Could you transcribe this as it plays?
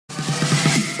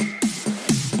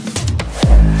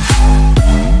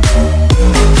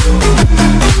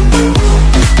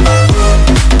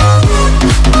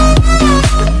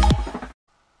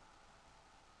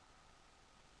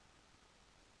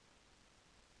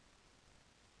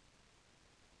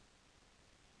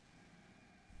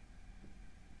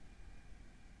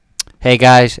Hey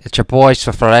guys, it's your boy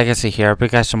Swift Legacy here,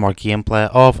 bringing guys some more gameplay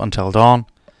of Until Dawn.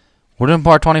 We're doing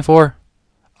part 24,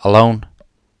 alone.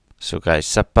 So guys,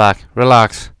 sit back,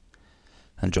 relax,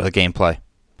 enjoy the gameplay.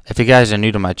 If you guys are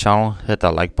new to my channel, hit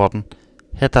that like button,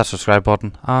 hit that subscribe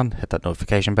button, and hit that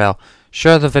notification bell.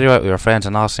 Share the video out with your friends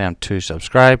and ask them to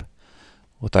subscribe.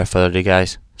 Without further ado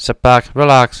guys, sit back,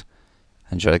 relax,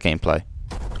 enjoy the gameplay.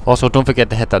 Also, don't forget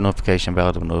to hit that notification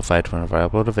bell to be notified whenever I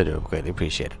upload a video, greatly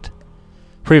appreciated.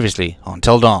 Previously,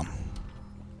 Until Dawn.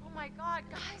 Oh my god,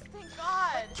 guys, thank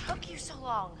God! What took you so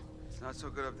long? It's not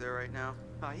so good up there right now.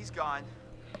 He's gone.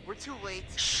 We're too late.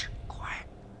 Shh, quiet.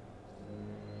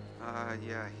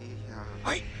 Yeah, he,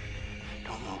 Wait,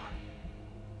 don't move.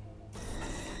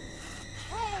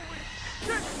 Holy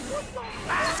shit! What the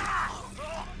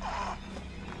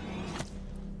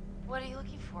What are you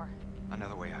looking for?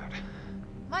 Another way out.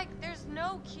 Mike, there's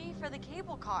no key for the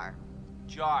cable car.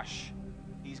 Josh,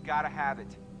 he's gotta have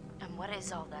it. And what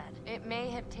is all that? It may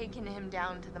have taken him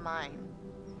down to the mine.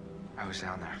 I was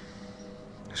down there.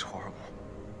 It was horrible.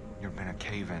 There'd been a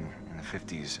cave-in in the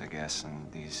 50s, I guess,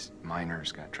 and these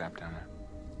miners got trapped down there.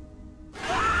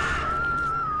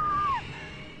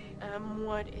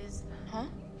 What is that? Huh?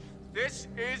 This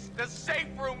is the safe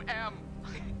room, M.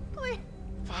 Please.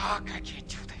 Fuck, I can't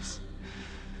do this.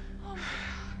 Oh my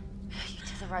God. You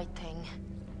did the right thing.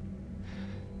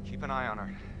 Keep an eye on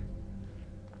her.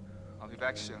 I'll be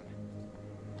back soon.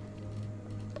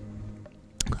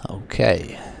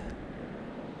 Okay.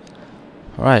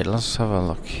 Right, let's have a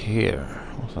look here.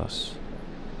 What's this?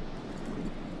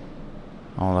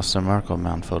 Oh, that's the Miracle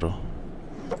Man photo.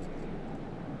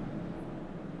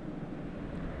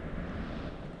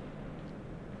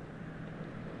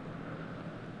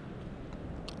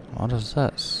 What is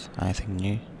this? Anything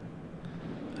new?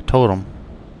 I told him.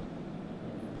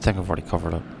 I think I've already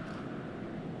covered it.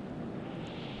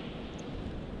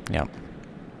 Yep.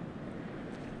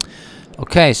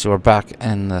 Okay, so we're back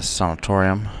in the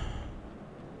sanatorium.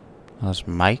 That's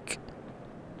Mike.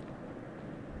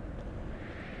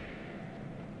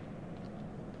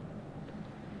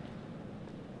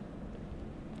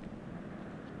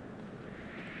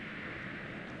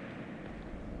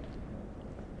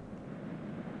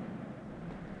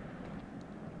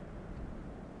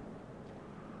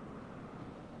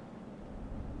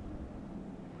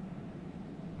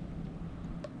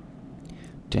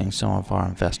 Doing some of our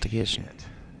investigation. Shit.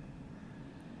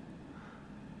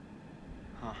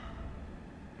 Huh.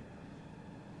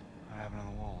 What happened to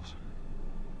the wolves?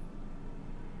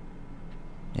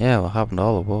 Yeah, what happened to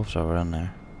all the wolves that were in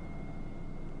there?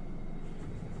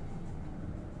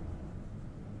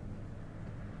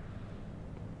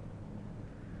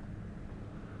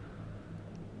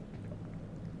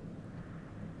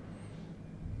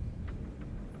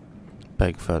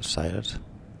 Bigfoot sighted.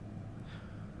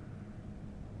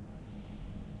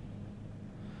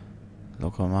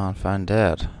 Local man found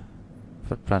dead.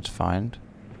 Footprints found.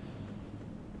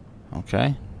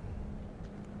 Okay.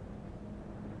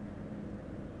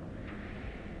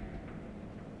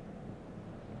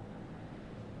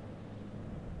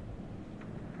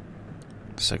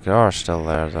 Cigar's still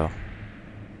there though.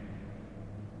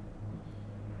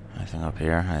 Anything up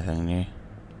here? Anything new?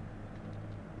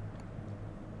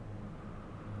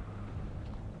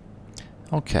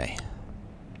 Okay.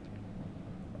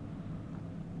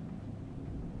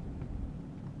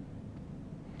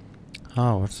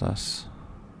 Oh, what's this?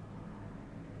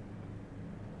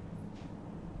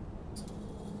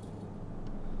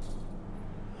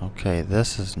 Okay,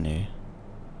 this is new.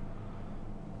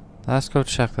 Let's go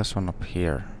check this one up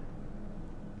here.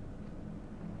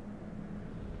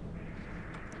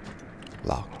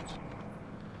 Locked.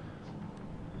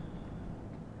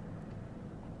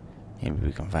 Maybe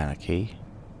we can find a key.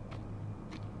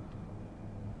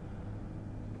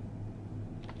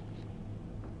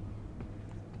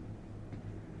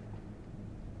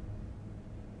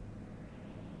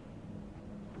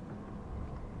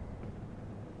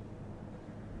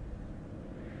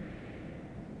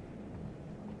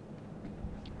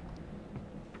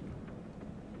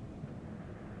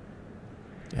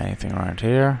 Anything around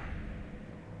here?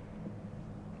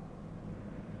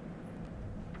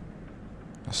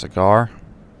 A cigar.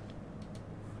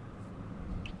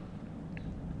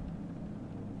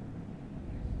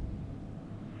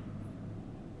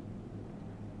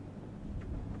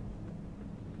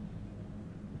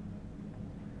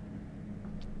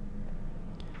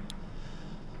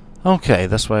 Okay,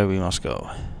 this way we must go.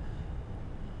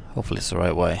 Hopefully it's the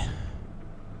right way.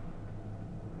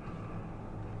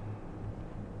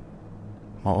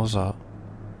 What was that?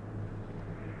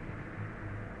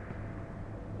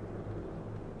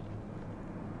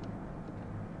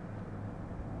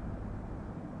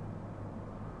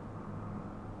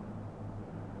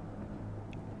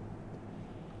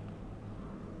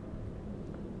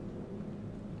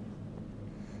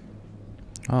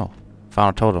 Oh,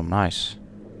 found a totem. Nice.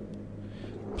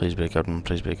 Please be a good one.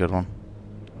 Please be a good one.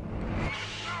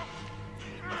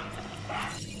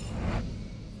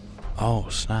 Oh,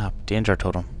 snap. Danger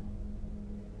totem.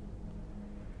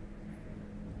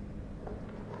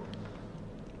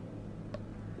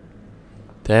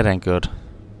 That ain't good.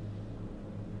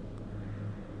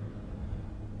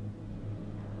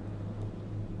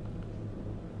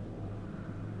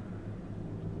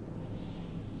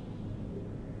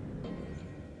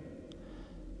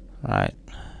 Right.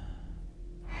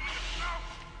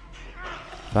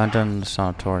 Abandoned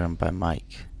Sanatorium by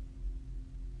Mike.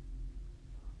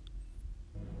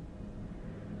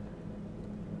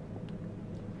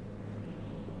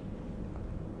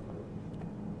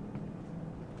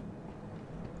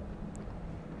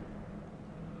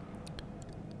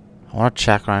 I want to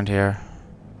check around here,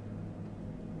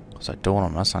 because I don't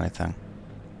want to miss anything.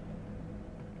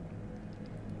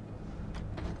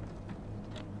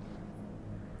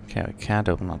 Okay, we can't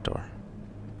open that door.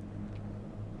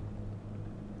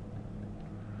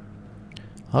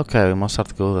 Okay, we must have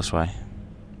to go this way.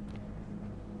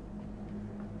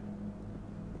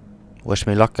 Wish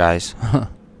me luck, guys.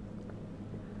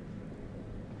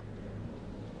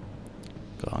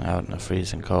 Going out in the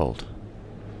freezing cold.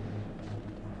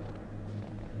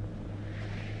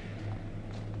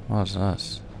 What's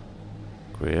this?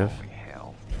 Grave?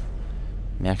 Hell.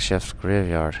 Makeshift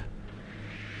graveyard.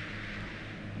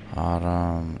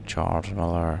 Adam, Charles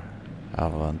Miller,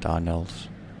 Evelyn Daniels,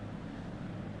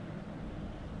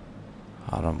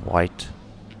 Adam White.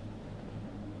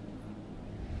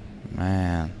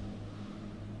 Man.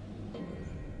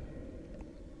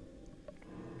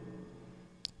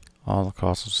 All the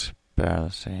crosses bear the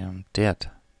same date,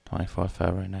 24th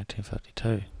February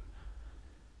 1952.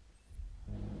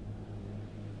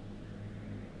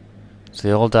 So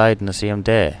they all died in the same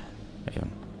day,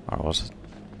 even, or was it?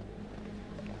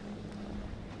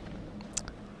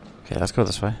 Okay, let's go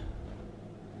this way.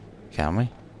 Can we?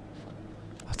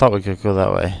 I thought we could go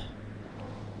that way.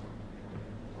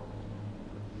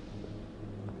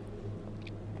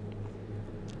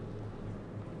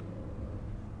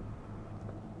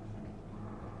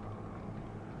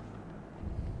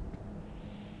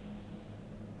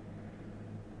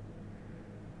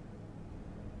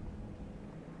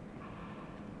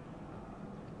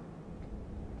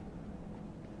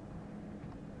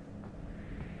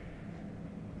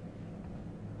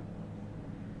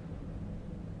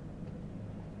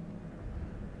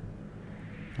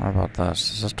 What about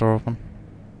this? Is this door open?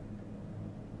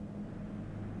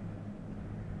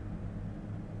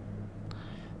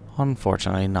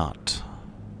 Unfortunately not.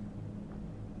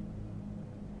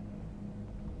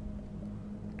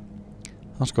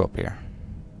 Let's go up here.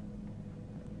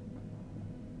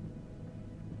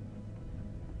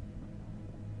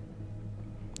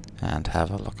 And have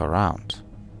a look around.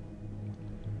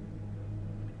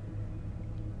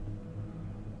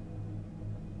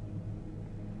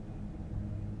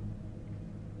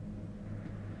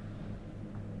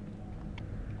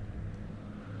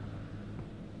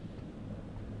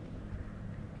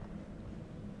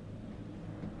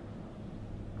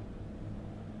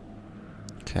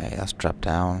 Okay, let's drop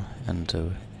down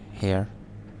into here.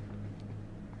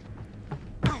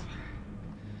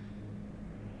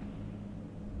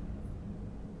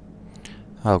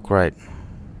 Oh, great.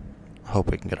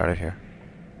 Hope we can get out of here.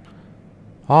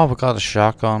 Oh, we got a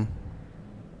shotgun.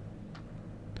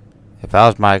 If I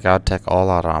was Mike, I'd take all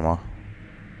that ammo.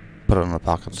 Put it in the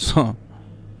pockets. I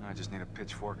just need a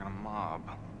pitchfork and a mob.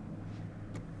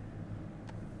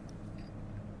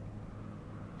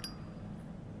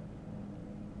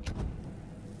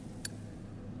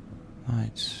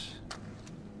 Nice.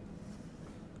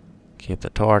 Keep the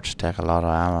torch, take a lot of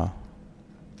ammo.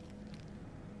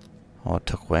 Oh, it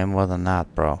took way more than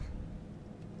that, bro.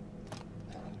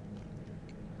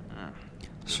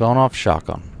 Thrown off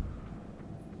shotgun.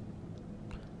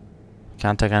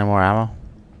 Can't take any more ammo.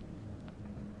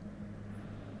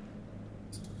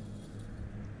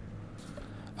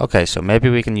 Okay, so maybe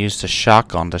we can use the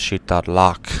shotgun to shoot that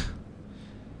lock.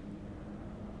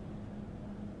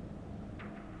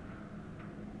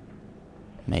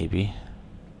 Maybe.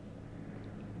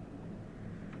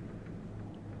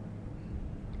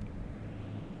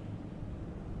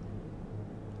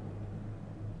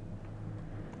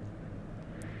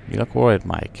 You look worried,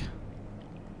 Mike.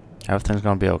 Everything's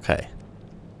gonna be okay.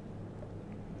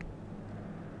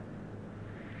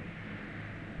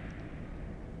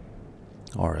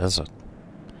 Or is it?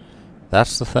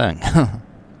 That's the thing.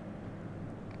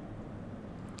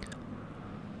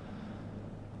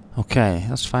 Okay,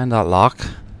 let's find that lock.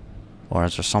 Or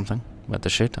is there something with the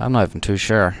shoot? I'm not even too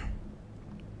sure.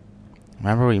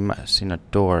 Remember we seen a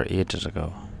door ages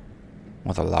ago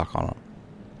with a lock on it.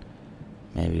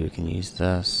 Maybe we can use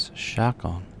this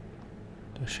shotgun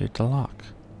to shoot the lock.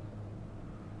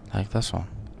 Like this one.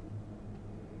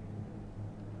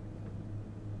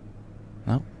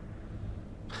 Nope.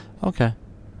 Okay.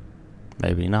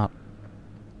 Maybe not.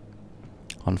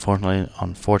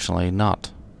 Unfortunately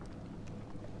not.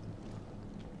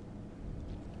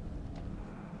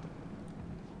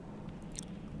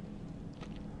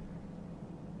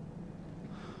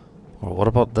 Or what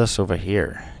about this over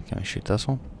here? Can we shoot this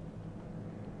one?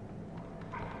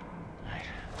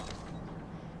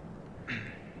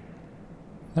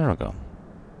 There we go.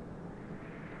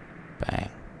 Bang.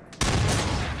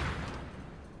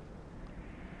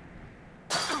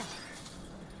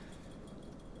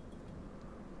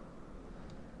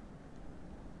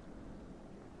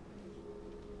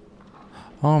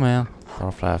 Oh man,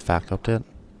 butterfly effect update.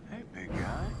 Hey, big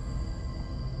guy.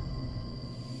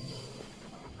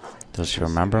 Does she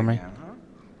remember me? Again, huh?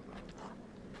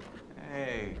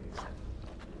 Hey.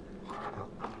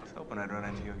 I was hoping I'd run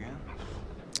into you again.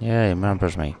 Yeah, he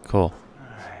remembers me. Cool.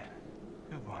 Alright.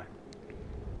 Good boy.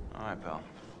 Alright, pal.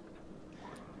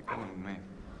 You're coming with me.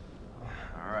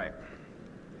 Alright.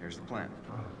 Here's the plan.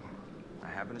 I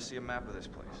happen to see a map of this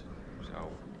place,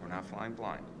 so we're not flying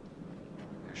blind.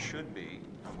 There should be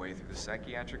a way through the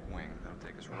psychiatric wing that'll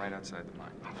take us right outside the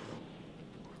mine.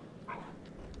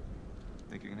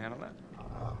 Think you can handle that?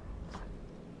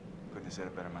 Couldn't have said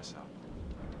it better myself.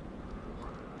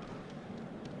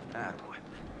 Ah, boy.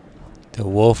 The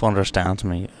wolf understands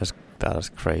me. That is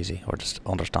crazy. Or just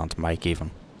understands Mike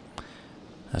even.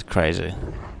 That's crazy.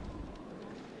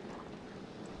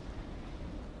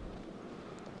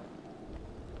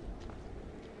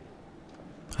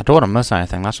 I don't want to miss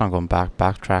anything. That's not going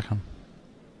backtracking.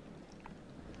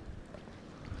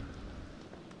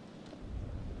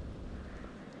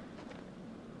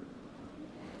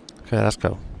 Okay, let's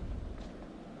go.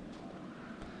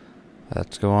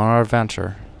 Let's go on our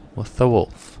adventure with the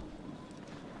wolf.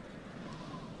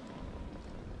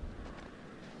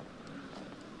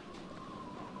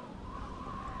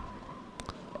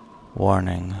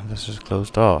 Warning, this is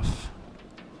closed off.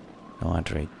 No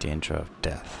entry, danger of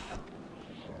death.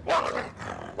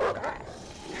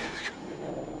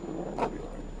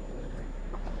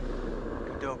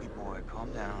 Doggy boy,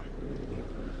 calm down.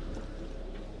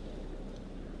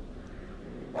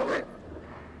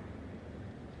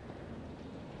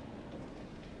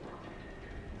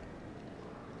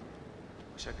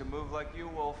 Wish I could move like you,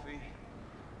 Wolfie.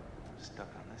 I'm stuck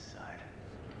on this side.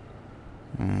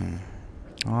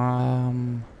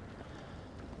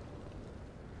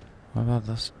 What about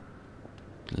this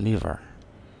lever?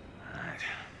 Alright.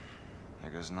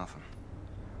 There goes nothing.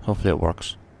 Hopefully it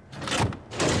works.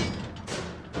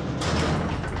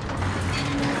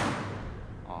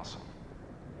 Awesome.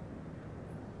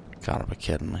 Gotta be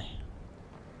kidding me.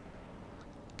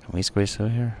 Can we squeeze through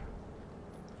here?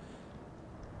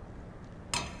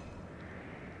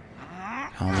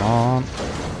 Come on.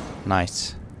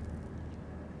 Nice.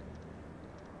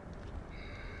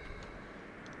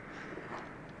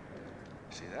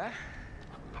 See that?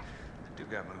 I do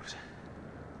got moves.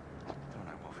 Don't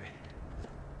I, Wolfie?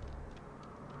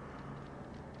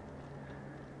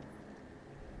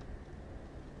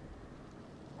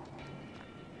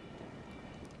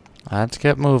 Let's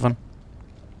get moving.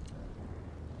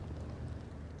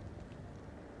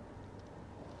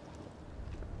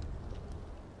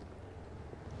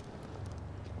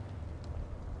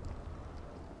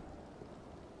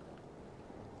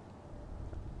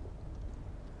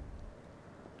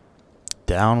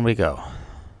 Down we go.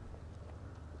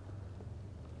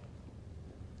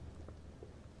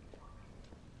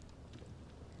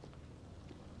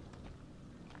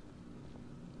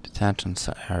 Detention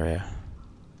area.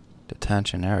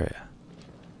 Detention area.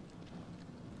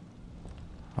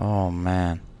 Oh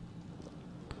man.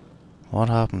 What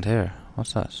happened here?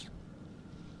 What's this?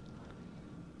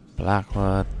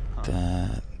 Blackwood.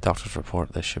 Doctors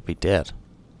report they should be dead.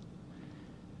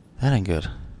 That ain't good.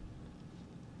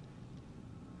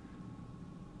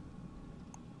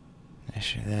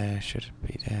 They should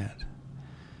be dead.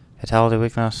 Vitality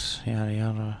weakness, yada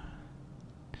yada.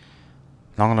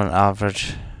 Longer than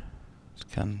average.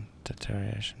 Skin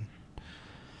deterioration.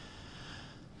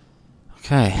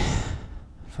 Okay.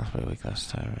 Faculty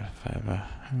weakness, fiber.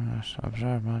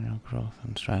 Observe manual growth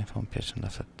and strength on patient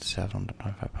left at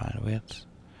 725 pound weights.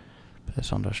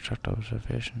 Placed under strict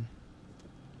observation.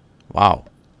 Wow.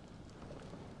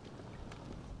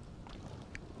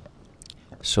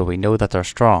 So we know that they're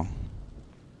strong.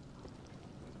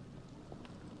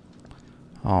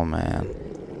 Oh man,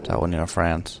 is that one of your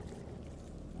friends?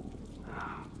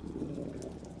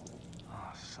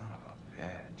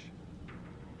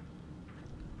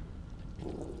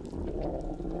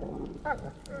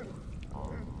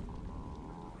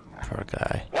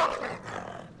 guy.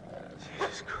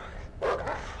 Jesus Christ. What the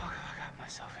fuck have I got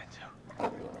myself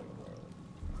into?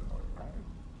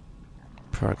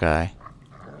 Poor guy.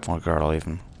 Or girl,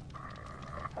 even.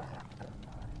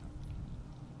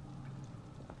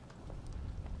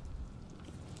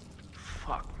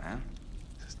 Fuck, man.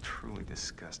 This is truly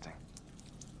disgusting.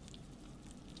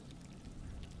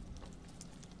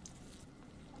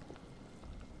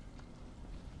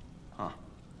 Huh.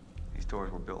 These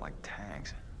doors were built like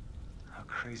tanks. How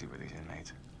crazy were these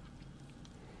inmates?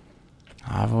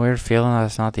 I have a weird feeling that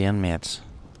it's not the inmates.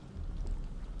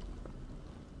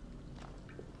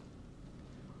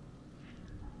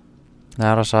 On the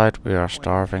other side, we are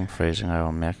starving, freezing. I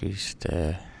will make you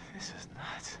stay. This is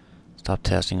nuts. Stop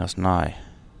testing us now.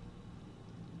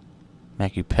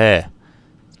 Make you pay.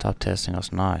 Stop testing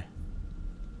us now.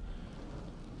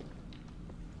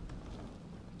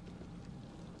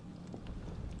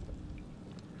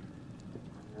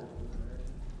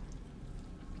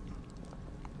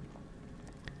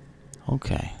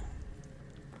 Okay.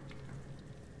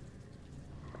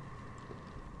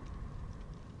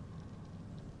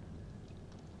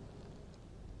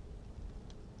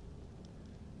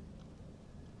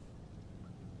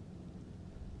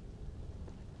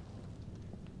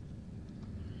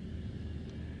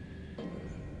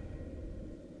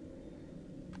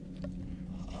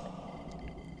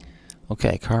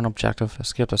 Okay, current objective,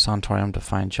 escape the sanatorium to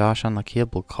find Josh on the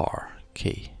cable car.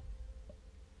 Key.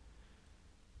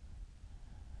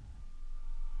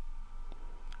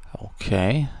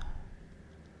 Okay.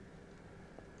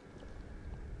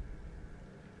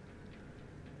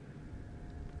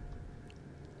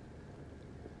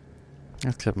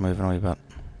 Let's keep moving a wee bit.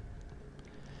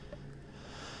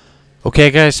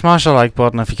 Okay guys, smash the like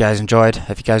button if you guys enjoyed.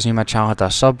 If you guys new my channel, hit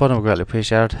that sub button, we greatly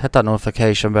appreciate it. Hit that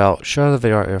notification bell, share the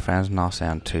video with your friends, and not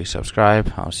saying to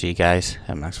subscribe. I'll see you guys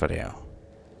in the next video.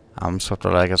 I'm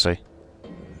Swifter Legacy.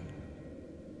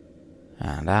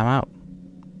 And I'm out.